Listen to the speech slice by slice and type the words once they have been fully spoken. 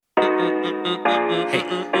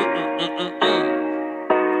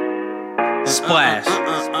Splash.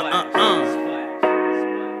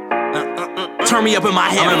 Turn me up in my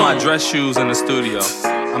head. I'm in my dress shoes in the studio.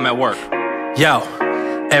 I'm at work. Yo.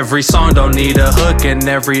 Every song don't need a hook, and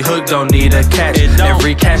every hook don't need a catch.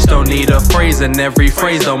 Every catch don't need a phrase, and every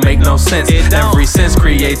phrase don't make no sense. Every sense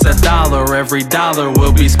creates a dollar, every dollar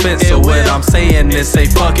will be spent. So what I'm saying is say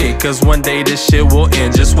fuck it, cause one day this shit will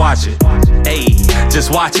end. Just watch it, ayy,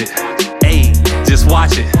 just watch it, ayy, just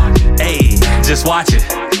watch it, ayy, just watch it,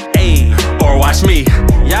 ayy, or watch me,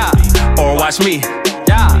 yeah, or watch me,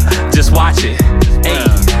 yeah, just watch it,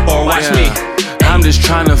 ayy, or watch me. I'm just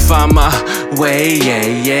tryna find my way,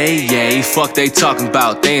 yeah. Fuck they talking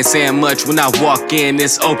about, they ain't saying much when I walk in.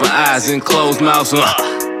 It's open eyes and closed mouths.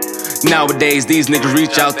 Nowadays, these niggas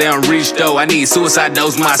reach out, they don't reach though. I need suicide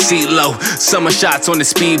dose, my seat low. Summer shots on the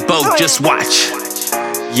speedboat, just watch.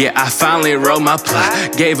 Yeah, I finally wrote my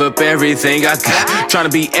plot. Gave up everything I got. Trying to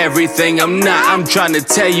be everything I'm not. I'm trying to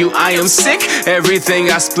tell you I am sick. Everything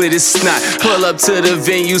I split is snot. Pull up to the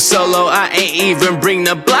venue solo. I ain't even bring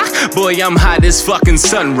the block. Boy, I'm hot as fucking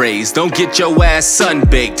sun rays. Don't get your ass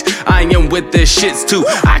sunbaked. I am with the shits too.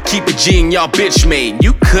 I keep a G in y'all bitch made.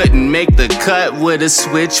 You couldn't make the cut with a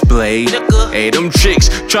switchblade. Hey, them chicks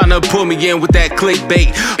tryna pull me in with that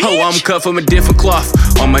clickbait. Oh, I'm cut from a different cloth.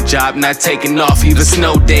 On my job, not taking off. Even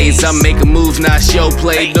snow days, I'm making moves, not show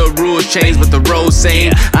play. The rules change, but the roles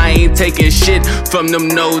same. I ain't taking shit from them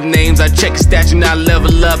no names. I check a statue, now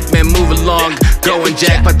level up and move along. Going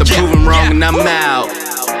jack, but to prove I'm wrong, and I'm out.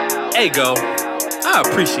 Hey, go. I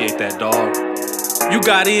appreciate that, dog. You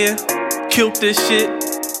got in, killed this shit,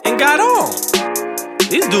 and got on.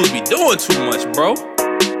 These dudes be doing too much, bro.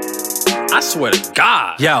 I swear to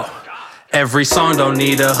God. Yo. Every song don't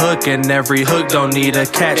need a hook, and every hook don't need a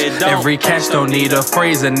catch. Every catch don't need a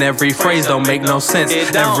phrase, and every phrase don't make no sense.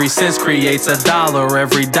 Every sense creates a dollar,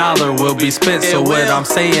 every dollar will be spent. So what I'm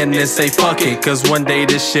saying is say fuck it, cause one day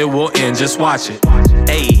this shit will end. Just watch it,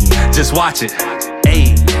 ayy, just watch it,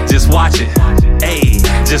 ayy, just watch it, ayy,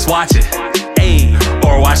 just watch it, ayy,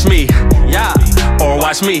 or watch me, yeah, or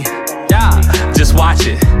watch me, yeah, just watch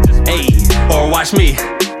it, ayy, or watch me,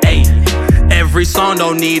 ayy. Every song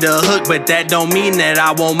don't need a hook, but that don't mean that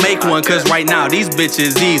I won't make one. Cause right now these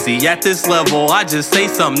bitches easy. At this level, I just say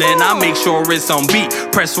something and I make sure it's on beat.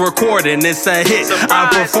 Press record and it's a hit. I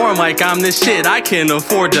perform like I'm the shit. I can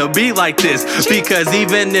afford to be like this. Because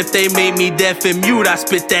even if they made me deaf and mute, I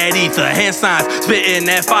spit that ether. Hand signs, spitting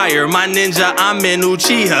that fire. My ninja, I'm in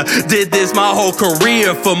Uchiha. Did this my whole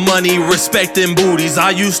career for money, respect, and booties.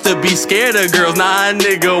 I used to be scared of girls. Now a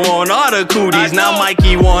nigga want all the cooties. Now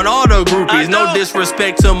Mikey want all the groupies. No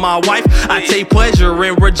disrespect to my wife, I take pleasure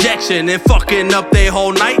in rejection and fucking up their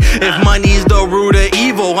whole night. If money's the root of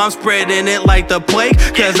evil, I'm spreading it like the plague.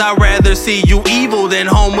 Cause I'd rather see you evil than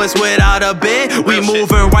homeless without a bed. We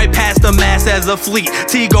moving right past the mass as a fleet.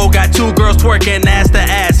 TGO got 2 girls twerking ass to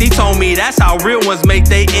ass. He told me that's how real ones make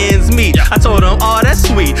they ends meet. I told him, oh, that's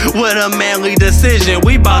sweet. What a manly decision.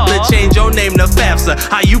 We bout to change your name to FAFSA.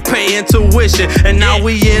 How you paying tuition? And now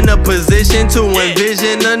we in a position to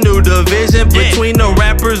envision a new division between the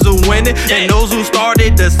rappers who win it and those who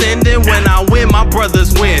started descending. When I win, my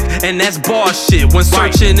brothers win, and that's boss shit. When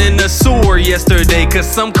searching in the sewer yesterday, cause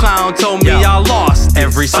some clown told me I lost.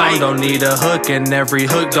 Every song don't need a hook, and every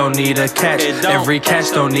hook don't need a catch. Every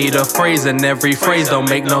catch don't need a phrase, and every phrase don't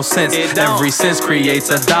make no sense. Every sense creates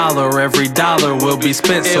a dollar, every dollar will be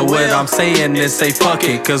spent. So what I'm saying is say fuck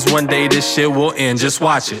it, cause one day this shit will end. Just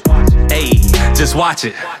watch it, ayy, just watch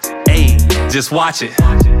it, ayy, just watch it,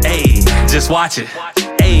 ayy, just watch it,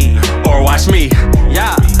 ayy, or watch me,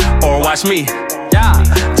 yeah, or watch me, yeah,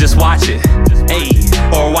 just watch it,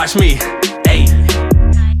 ayy, or watch me.